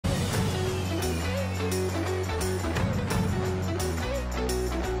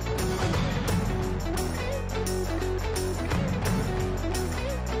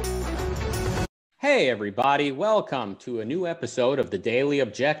Hey everybody, welcome to a new episode of the Daily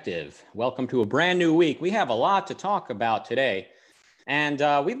Objective. Welcome to a brand new week. We have a lot to talk about today. And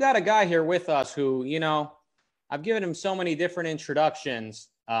we've got a guy here with us who, I've given him so many different introductions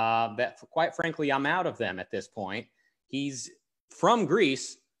that quite frankly, I'm out of them at this point. He's from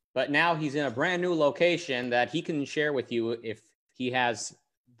Greece, but now he's in a brand new location that he can share with you if he has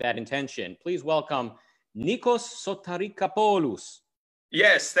that intention. Please welcome Nikos Sotarikapoulos.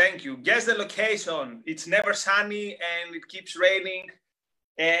 Yes, thank you. Guess the location. It's never sunny and it keeps raining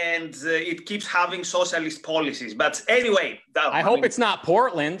and it keeps having socialist policies. But anyway, I hope it's not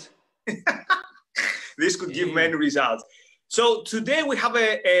Portland. This could give many results. So today we have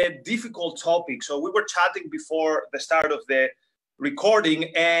a difficult topic. So we were chatting before the start of the recording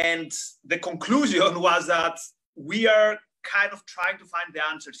and the conclusion was that we are kind of trying to find the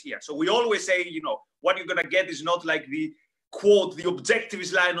answers here. So we always say, what you're going to get is not like the quote, the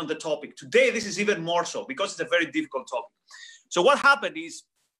objectivist line on the topic. Today, this is even more so because it's a very difficult topic. So what happened is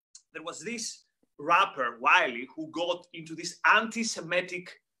there was this rapper, Wiley, who got into this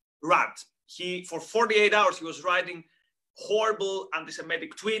anti-Semitic rant. For 48 hours, he was writing horrible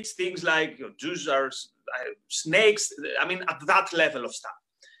anti-Semitic tweets, things like Jews are snakes, at that level of stuff.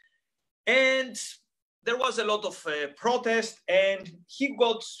 And there was a lot of protest and he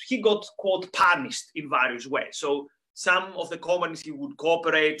got, quote, punished in various ways. So some of the companies he would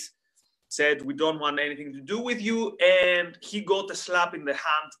cooperate said, we don't want anything to do with you. And he got a slap in the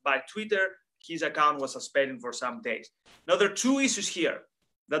hand by Twitter. His account was suspended for some days. Now, there are two issues here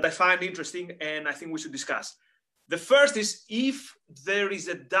that I find interesting and I think we should discuss. The first is if there is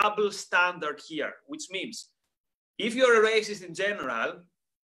a double standard here, which means if you're a racist in general,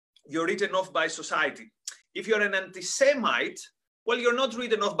 you're written off by society. If you're an anti-Semite, well, you're not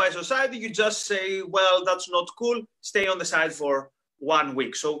written off by society. You just say, well, that's not cool. Stay on the side for 1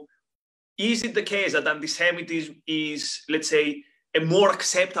 week. So is it the case that anti-Semitism is, let's say, a more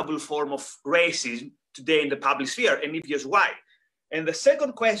acceptable form of racism today in the public sphere? And if yes, why? And the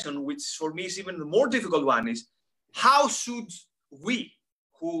second question, which for me is even the more difficult one, is how should we,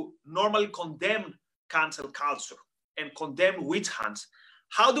 who normally condemn cancel culture and condemn witch hunts,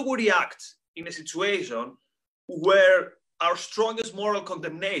 how do we react in a situation where our strongest moral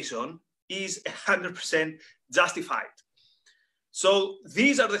condemnation is 100% justified? So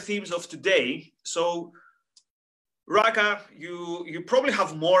these are the themes of today. So Rucka, you probably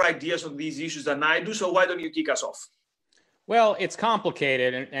have more ideas on these issues than I do. So why don't you kick us off? Well, it's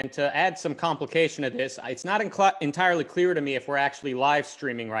complicated. And to add some complication to this, it's not entirely clear to me if we're actually live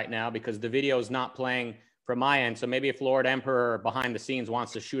streaming right now because the video is not playing from my end. So maybe if Lord Emperor behind the scenes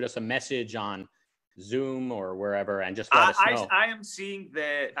wants to shoot us a message on Zoom or wherever and just let us know. I'm seeing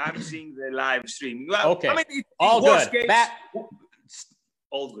the live stream. Well, okay. All good.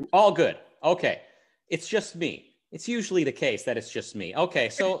 All good. Okay. It's just me. It's usually the case that it's just me. Okay.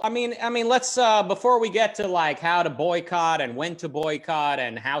 So, let's, before we get to like how to boycott and when to boycott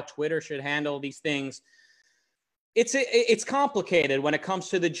and how Twitter should handle these things, it's complicated when it comes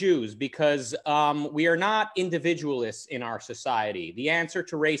to the Jews because we are not individualists in our society. The answer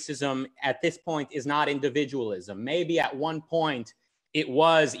to racism at this point is not individualism. Maybe at one point it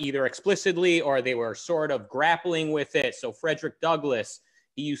was either explicitly or they were sort of grappling with it. So Frederick Douglass,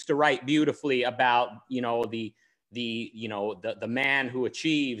 he used to write beautifully about, the man who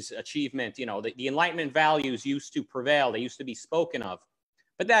achieves achievement, the Enlightenment values used to prevail. They used to be spoken of,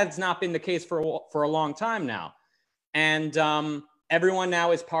 but that's not been the case for a long time now. And everyone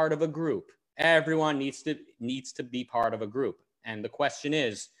now is part of a group. Everyone needs to be part of a group. And the question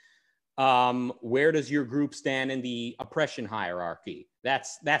is, where does your group stand in the oppression hierarchy?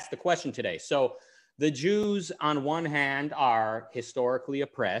 That's the question today. So the Jews, on one hand, are historically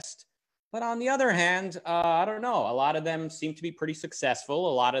oppressed. But on the other hand, I don't know. A lot of them seem to be pretty successful.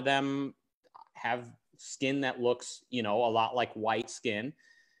 A lot of them have skin that looks, a lot like white skin.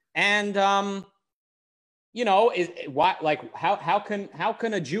 And how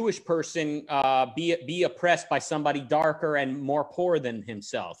can a Jewish person be oppressed by somebody darker and more poor than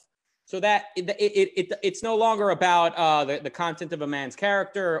himself? So that it's no longer about the content of a man's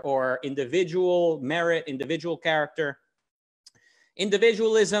character or individual merit, individual character.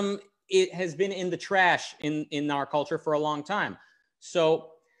 Individualism, it has been in the trash in our culture for a long time.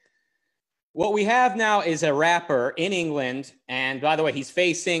 So what we have now is a rapper in England, and by the way, he's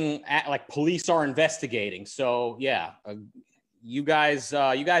facing police are investigating. So yeah, you guys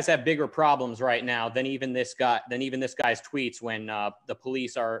have bigger problems right now than even this guy's tweets. When the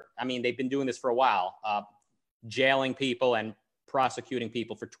police are, they've been doing this for a while, jailing people and prosecuting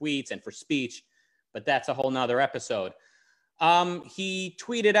people for tweets and for speech, but that's a whole nother episode. he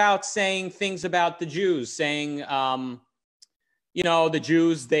tweeted out saying things about the Jews, saying, you know, the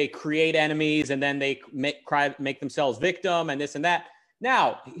Jews, they create enemies and then they make themselves victim and this and that.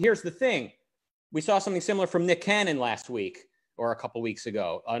 Now, here's the thing. We saw something similar from Nick Cannon last week or a couple weeks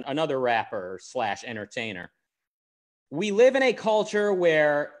ago, another rapper / entertainer. We live in a culture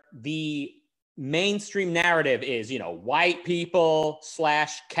where the mainstream narrative is, you know, white people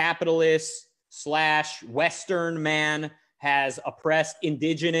 / capitalists / Western man has oppressed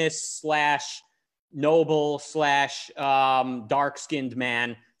indigenous / noble / dark-skinned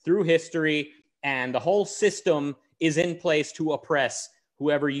man through history, and the whole system is in place to oppress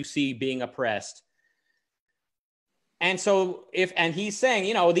whoever you see being oppressed. And so and he's saying,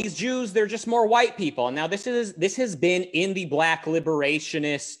 you know, these Jews, they're just more white people. And now this has been in the Black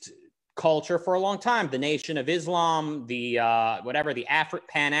liberationist culture for a long time. The Nation of Islam, the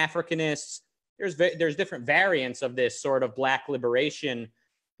Pan-Africanists, there's different variants of this sort of Black liberation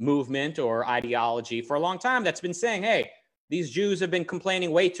movement or ideology for a long time that's been saying, hey, these Jews have been complaining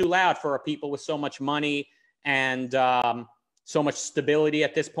way too loud for a people with so much money and so much stability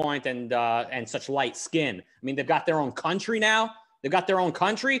at this point and such light skin. I mean, they've got their own country now. They've got their own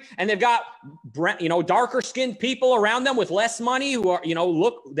country, and they've got, you know, darker skinned people around them with less money who are, you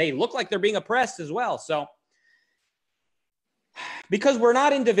know, they look like they're being oppressed as well. So because we're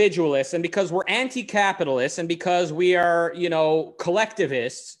not individualists and because we're anti-capitalists and because we are, you know,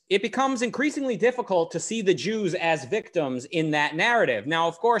 collectivists, it becomes increasingly difficult to see the Jews as victims in that narrative. Now,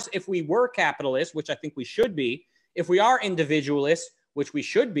 of course, if we were capitalists, which I think we should be, if we are individualists, which we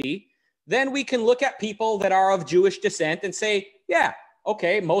should be, then we can look at people that are of Jewish descent and say, yeah,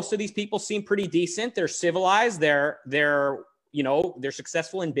 okay, most of these people seem pretty decent. They're civilized. They're you know, they're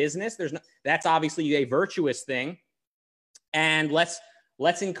successful in business. That's obviously a virtuous thing. And let's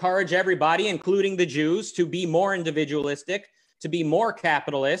encourage everybody, including the Jews, to be more individualistic, to be more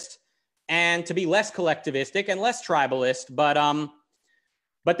capitalist, and to be less collectivistic and less tribalist.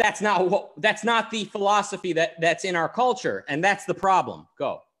 But that's not the philosophy that's in our culture, and that's the problem.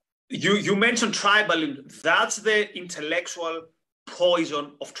 Go. You mentioned tribalism. That's the intellectual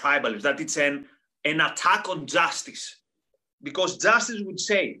poison of tribalism. That it's an attack on justice, because justice would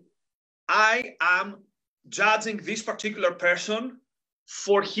say, I am judging this particular person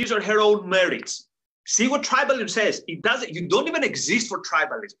for his or her own merits. See what tribalism says? It doesn't. You don't even exist for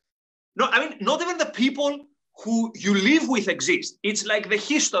tribalism. No, I mean, not even the people who you live with exist. It's like the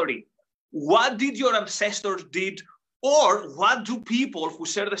history. What did your ancestors did, or what do people who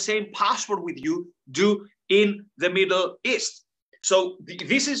share the same passport with you do in the Middle East? So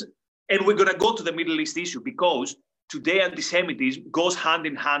this is, and we're going to go to the Middle East issue because today anti-Semitism goes hand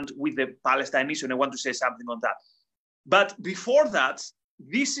in hand with the Palestine issue, and I want to say something on that. But before that,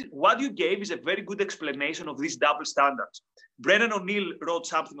 this is what you gave is a very good explanation of these double standards. Brennan O'Neill wrote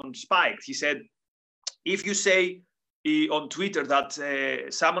something on Spiked. He said, if you say on Twitter that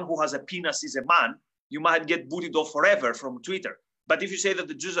someone who has a penis is a man, you might get booted off forever from Twitter. But if you say that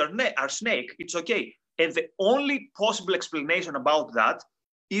the Jews are snake, it's okay. And the only possible explanation about that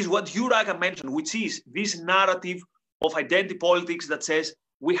is what you, Rucka, mentioned, which is this narrative of identity politics that says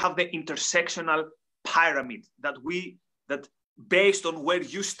we have the intersectional pyramid, that based on where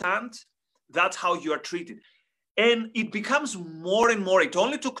you stand, that's how you are treated. And it becomes more and more. It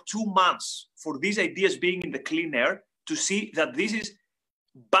only took 2 months for these ideas being in the clean air to see that this is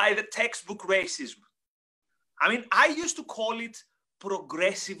by the textbook racism. I mean, I used to call it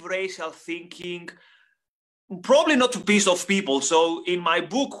progressive racial thinking, probably not to piss off people. So in my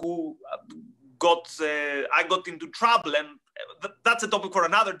book, I got into trouble, and that's a topic for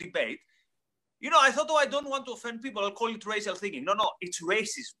another debate. You know, I thought, I don't want to offend people, I'll call it racial thinking. No, it's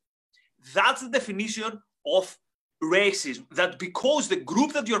racism. That's the definition of racism, that because the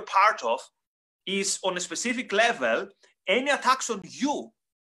group that you're part of is on a specific level, any attacks on you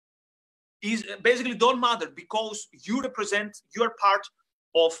is basically don't matter because you're part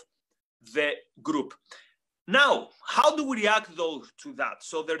of the group. Now, how do we react though to that?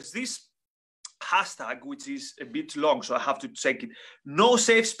 So there's this hashtag, which is a bit long, so I have to check it. No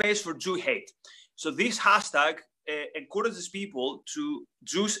safe space for Jew hate. So this hashtag encourages people to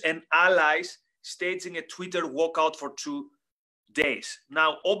Jews and allies staging a Twitter walkout for 2 days.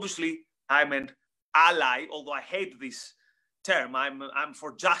 Now, obviously, I'm an ally, although I hate this term. I'm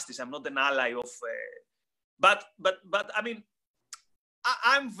for justice. I'm not an ally of. But I mean,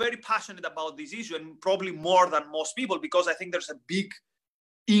 I'm very passionate about this issue, and probably more than most people, because I think there's a big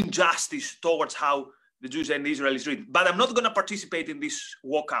injustice towards how the Jews and the Israelis treated. But I'm not going to participate in this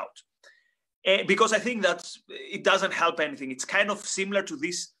walkout because I think that it doesn't help anything. It's kind of similar to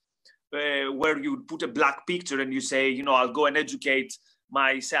this where you put a black picture and you say, you know, I'll go and educate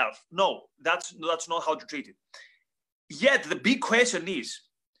myself. No, that's not how to treat it. Yet the big question is,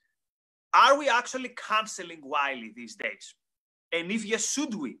 are we actually canceling Wiley these days? And if yes,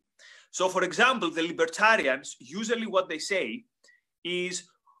 should we? So, for example, the libertarians, usually what they say is,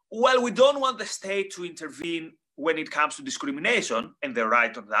 well, we don't want the state to intervene when it comes to discrimination, and they're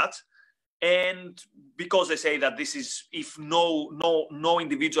right on that. And because they say that this is, if no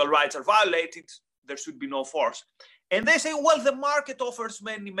individual rights are violated, there should be no force. And they say, well, the market offers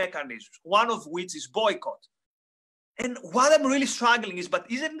many mechanisms, one of which is boycott. And what I'm really struggling is, but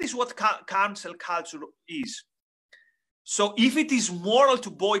isn't this what cancel culture is? So if it is moral to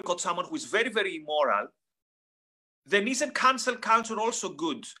boycott someone who is very, very immoral, then isn't cancel culture also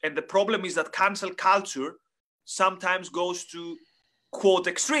good? And the problem is that cancel culture sometimes goes to quote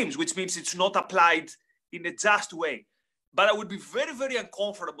extremes, which means it's not applied in a just way. But I would be very, very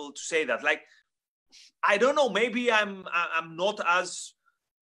uncomfortable to say that. Like, I don't know, maybe I'm not as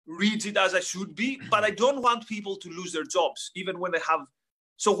rigid as I should be, but I don't want people to lose their jobs, even when they have.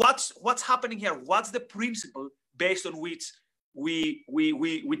 So what's happening here? What's the principle based on which we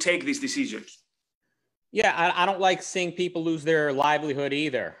take these decisions? Yeah, I don't like seeing people lose their livelihood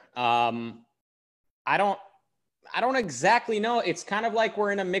either. I don't exactly know. It's kind of like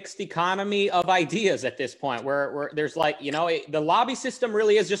we're in a mixed economy of ideas at this point where there's like, you know, the lobby system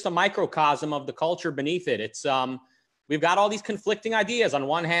really is just a microcosm of the culture beneath it. It's we've got all these conflicting ideas. On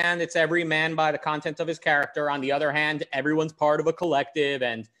one hand, it's every man by the content of his character. On the other hand, everyone's part of a collective,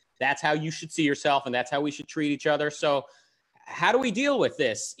 and that's how you should see yourself, and that's how we should treat each other. So how do we deal with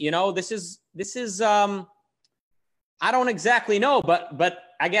this? You know, this is I don't exactly know, but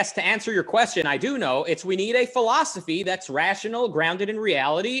I guess to answer your question, I do know we need a philosophy that's rational, grounded in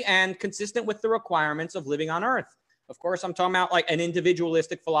reality, and consistent with the requirements of living on Earth. Of course, I'm talking about like an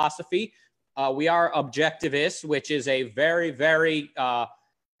individualistic philosophy. We are objectivists, which is a very, very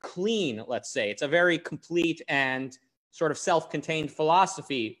clean, let's say. It's a very complete and sort of self-contained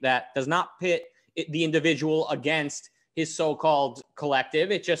philosophy that does not pit the individual against his so-called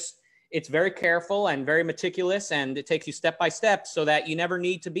collective. It's very careful and very meticulous, and it takes you step by step so that you never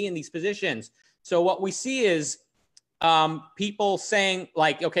need to be in these positions. So what we see is people saying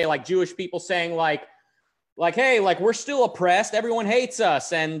like, okay, like Jewish people saying like, hey, like we're still oppressed. Everyone hates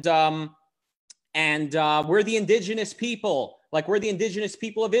us. And we're the indigenous people. Like we're the indigenous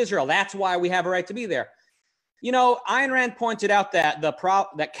people of Israel. That's why we have a right to be there. You know, Ayn Rand pointed out that that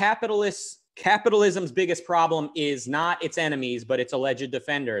capitalism's biggest problem is not its enemies, but its alleged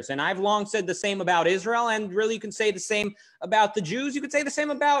defenders. And I've long said the same about Israel, and really you can say the same about the Jews. You could say the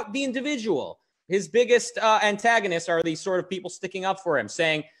same about the individual. His biggest antagonists are these sort of people sticking up for him,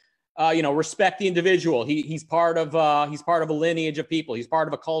 saying, you know, respect the individual. He's part of a lineage of people. He's part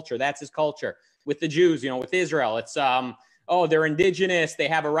of a culture. That's his culture. With the Jews, you know, with Israel, it's oh, they're indigenous. They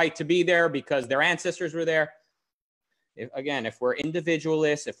have a right to be there because their ancestors were there. If we're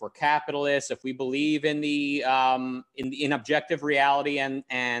individualists, if we're capitalists, if we believe in in objective reality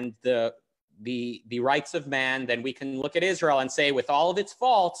and the rights of man, then we can look at Israel and say, with all of its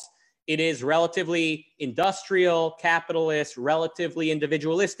faults, it is relatively industrial, capitalist, relatively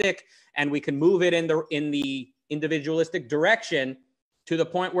individualistic, and we can move it in the individualistic direction to the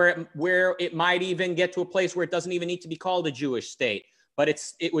point where it might even get to a place where it doesn't even need to be called a Jewish state, but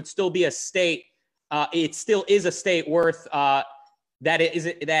it would still be a state. It still is a state worth that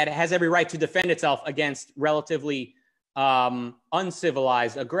has every right to defend itself against relatively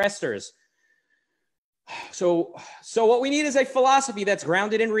uncivilized aggressors. So what we need is a philosophy that's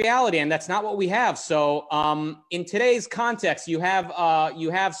grounded in reality, and that's not what we have. So in today's context, you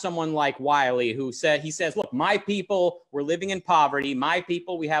have someone like Wiley who says, look, my people, we're living in poverty. My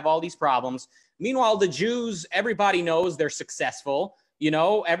people, we have all these problems. Meanwhile, the Jews, everybody knows they're successful. You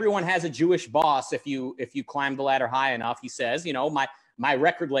know, everyone has a Jewish boss if you climb the ladder high enough. He says, you know, my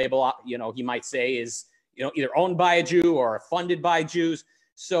record label, you know, he might say is, you know, either owned by a Jew or funded by Jews.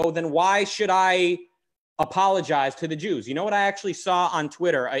 So then why should I apologize to the Jews? You know what I actually saw on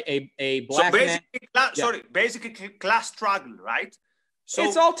Twitter? A black man. Basically class struggle, right? So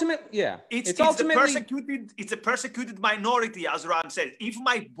it's ultimate, yeah. It's a persecuted minority, as Rand said. If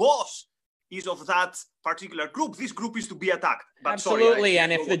my boss is of that particular group, this group is to be attacked. But absolutely,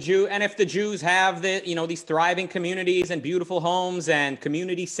 and if the Jews have these thriving communities and beautiful homes and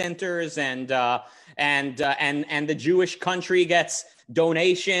community centers and the Jewish country gets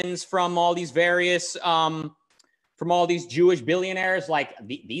donations from all these various from all these Jewish billionaires, like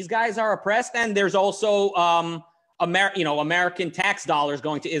these guys are oppressed, and there's also American tax dollars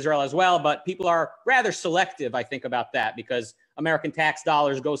going to Israel as well, but people are rather selective, I think, about that because American tax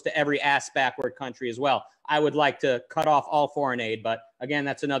dollars goes to every ass backward country as well. I would like to cut off all foreign aid, but again,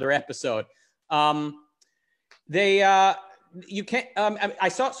 that's another episode. You can't. I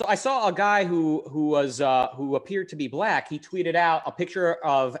saw a guy who appeared to be black. He tweeted out a picture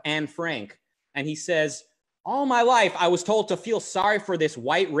of Anne Frank, and he says, "All my life, I was told to feel sorry for this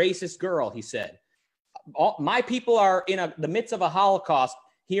white racist girl." He said, "My people are in the midst of a Holocaust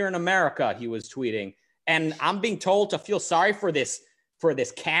here in America." He was tweeting, and I'm being told to feel sorry for this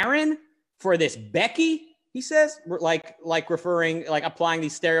Karen, for this Becky. He says, like applying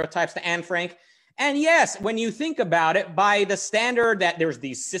these stereotypes to Anne Frank. And yes, when you think about it, by the standard that there's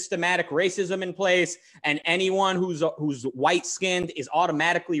these systematic racism in place, and anyone who's white-skinned is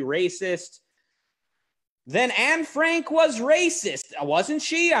automatically racist, then Anne Frank was racist, wasn't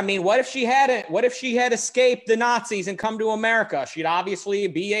she? I mean, what if she had escaped the Nazis and come to America? She'd obviously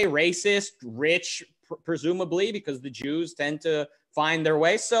be a racist, rich, presumably, because the Jews tend to find their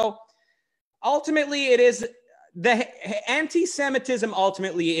way. So ultimately, it is the anti-Semitism.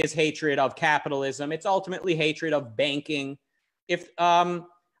 Ultimately, is hatred of capitalism. It's ultimately hatred of banking. If to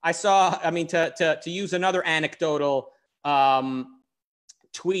use another anecdotal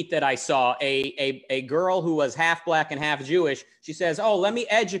tweet that I saw, a girl who was half black and half Jewish, she says, "Oh, let me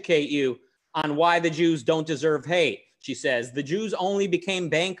educate you on why the Jews don't deserve hate." She says, "The Jews only became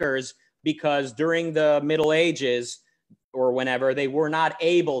bankers because during the Middle Ages or whenever, they were not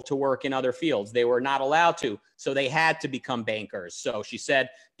able to work in other fields. They were not allowed to, so they had to become bankers." So she said,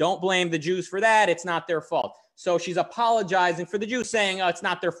 "Don't blame the Jews for that. It's not their fault." So she's apologizing for the Jews, saying, "Oh, it's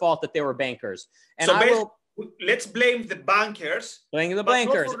not their fault that they were bankers." And so let's blame the bankers. Blame the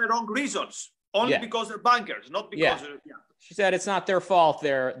bankers. Not for the wrong reasons. Only because they're bankers, not because. She said it's not their fault.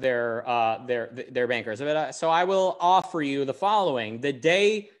 They're bankers. So I will offer you the following: the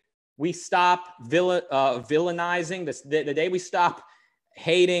day we stop villainizing this, the day we stop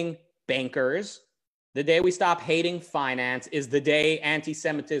hating bankers, the day we stop hating finance, is the day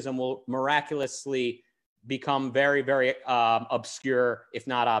anti-Semitism will miraculously become very, very obscure, if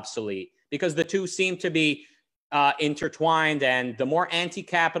not obsolete, because the two seem to be intertwined. And the more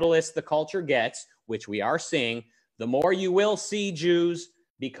anti-capitalist the culture gets, which we are seeing, the more you will see Jews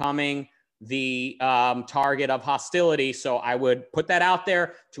becoming the target of hostility. So I would put that out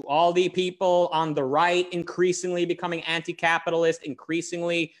there to all the people on the right, increasingly becoming anti-capitalist,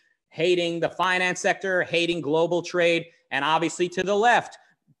 increasingly hating the finance sector, hating global trade, and obviously to the left,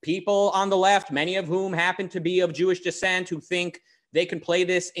 people on the left, many of whom happen to be of Jewish descent, who think they can play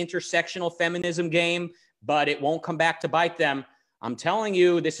this intersectional feminism game, but it won't come back to bite them. I'm telling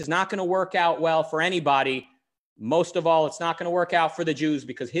you, this is not going to work out well for anybody. Most of all, it's not going to work out for the Jews,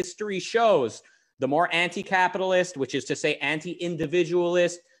 because history shows the more anti-capitalist, which is to say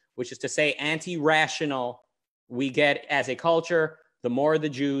anti-individualist, which is to say anti-rational we get as a culture, the more the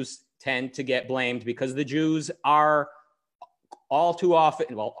Jews tend to get blamed, because the Jews are all too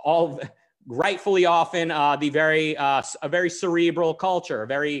often, all rightfully often, a very cerebral culture,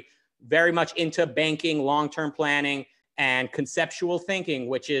 very, very much into banking, long-term planning, and conceptual thinking,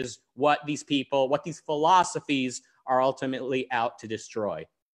 which is what these philosophies are ultimately out to destroy.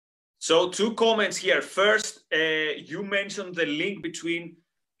 So 2 comments here. First, you mentioned the link between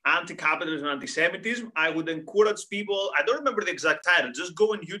anti-capitalism and anti-Semitism. I would encourage people, I don't remember the exact title, just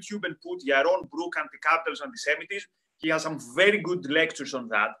go on YouTube and put Yaron Brook, anti-capitalism, anti-Semitism. He has some very good lectures on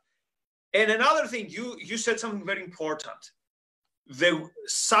that. And another thing, you said something very important.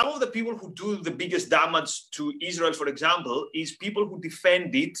 Some of the people who do the biggest damage to Israel, for example, is people who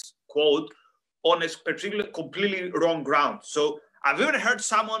defend it, quote, on a particular completely wrong ground. So I've even heard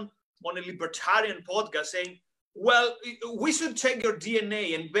someone on a libertarian podcast saying, well, we should check your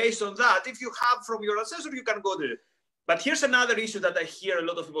DNA, and based on that, if you have from your ancestor, you can go there. But here's another issue that I hear a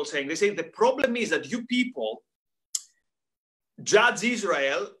lot of people saying. They say the problem is that you people judge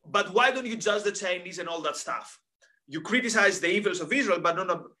Israel, but why don't you judge the Chinese and all that stuff? You criticize the evils of Israel, but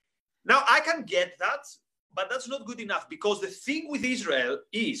no. Now, I can get that, but that's not good enough, because the thing with Israel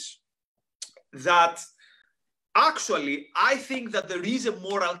is that actually, I think that there is a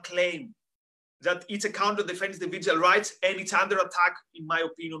moral claim that it's a country that defends individual rights, and it's under attack, in my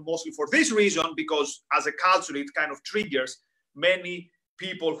opinion, mostly for this reason, because as a culture, it kind of triggers many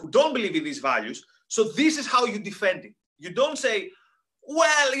people who don't believe in these values. So this is how you defend it. You don't say,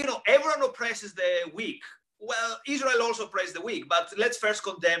 well, everyone oppresses the weak. Well, Israel also oppresses the weak, but let's first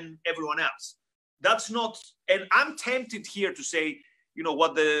condemn everyone else. That's not, and I'm tempted here to say,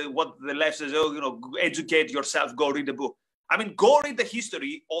 what the left says, educate yourself, go read the book. I mean, go read the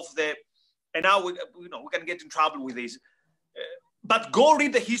history of the and now we can get in trouble with this. But go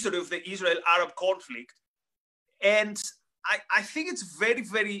read the history of the Israel-Arab conflict, and I think it's very,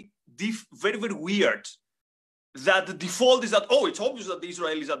 very, very, very weird that the default is that, oh, it's obvious that the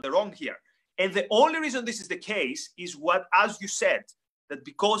Israelis are the wrong here. And the only reason this is the case is what, as you said, that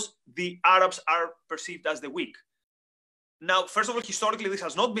because the Arabs are perceived as the weak. Now, first of all, historically, this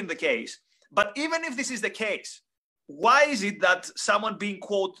has not been the case. But even if this is the case, why is it that someone being,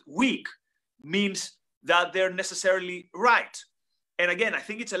 quote, weak means that they're necessarily right? And again, I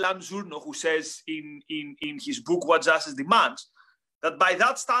think it's Elan Zurno who says in his book, What Justice Demands, that by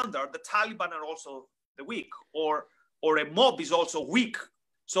that standard, the Taliban are also the weak, or a mob is also weak.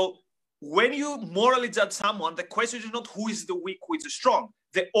 So when you morally judge someone, the question is not who is the weak, who is the strong.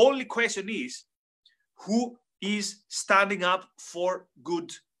 The only question is who is standing up for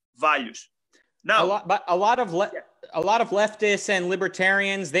good values. Now, a lot of leftists and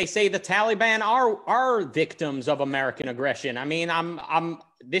libertarians, they say the Taliban are victims of American aggression. I mean,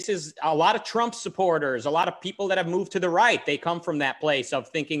 this is a lot of Trump supporters, a lot of people that have moved to the right. They come from that place of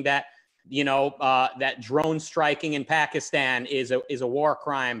thinking that, that drone striking in Pakistan is a war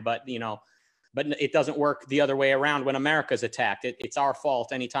crime, but it doesn't work the other way around when America's attacked. It's our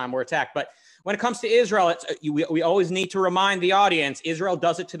fault anytime we're attacked. But when it comes to Israel, we always need to remind the audience, Israel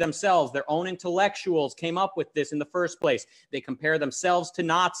does it to themselves. Their own intellectuals came up with this in the first place. They compare themselves to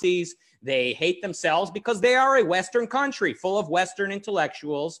Nazis. They hate themselves because they are a Western country full of Western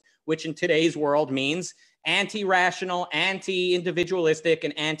intellectuals, which in today's world means anti-rational, anti-individualistic,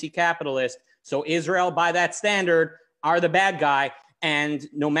 and anti-capitalist. So Israel, by that standard, are the bad guy. And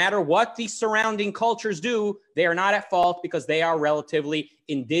no matter what the surrounding cultures do, they are not at fault because they are relatively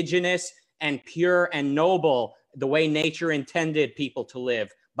indigenous and pure and noble, the way nature intended people to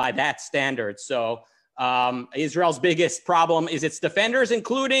live by that standard. So Israel's biggest problem is its defenders,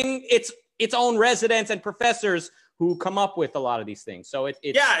 including its own residents and professors who come up with a lot of these things. So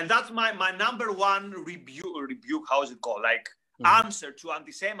yeah, and that's my number one rebuke, how is it called? Like answer to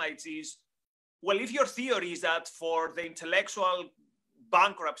anti-Semites is, well, if your theory is that for the intellectual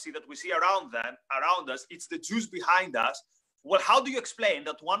bankruptcy that we see around us, it's the Jews behind us. Well, how do you explain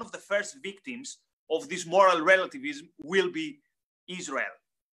that one of the first victims of this moral relativism will be Israel?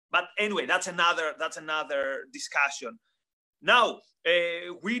 But anyway, that's another discussion. Now,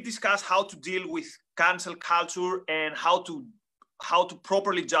 we discussed how to deal with cancel culture and how to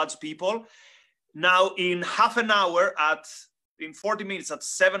properly judge people. Now, in half an hour, in 40 minutes at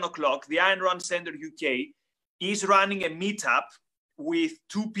 7 o'clock, the Ayn Rand Center UK is running a meetup with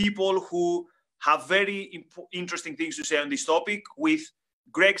two people who have very interesting things to say on this topic, with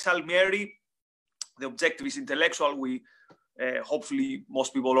Greg Salmieri, the objectivist intellectual. Hopefully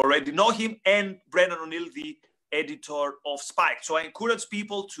most people already know him, and Brennan O'Neill, the editor of Spike. So I encourage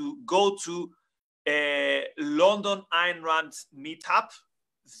people to go to London Ayn Rand meetup.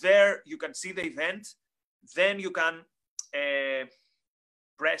 There you can see the event. Then you can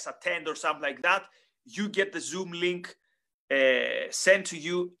press attend or something like that. You get the Zoom link sent to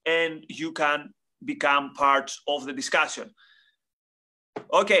you, and you can become part of the discussion.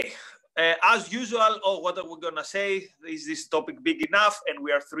 Okay, as usual, what are we gonna say? Is this topic big enough? And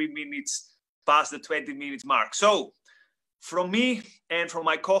we are 3 minutes past the 20 minutes mark. So from me and from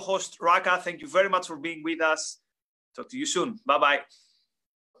my co-host Rucka, thank you very much for being with us. Talk to you soon. Bye-bye.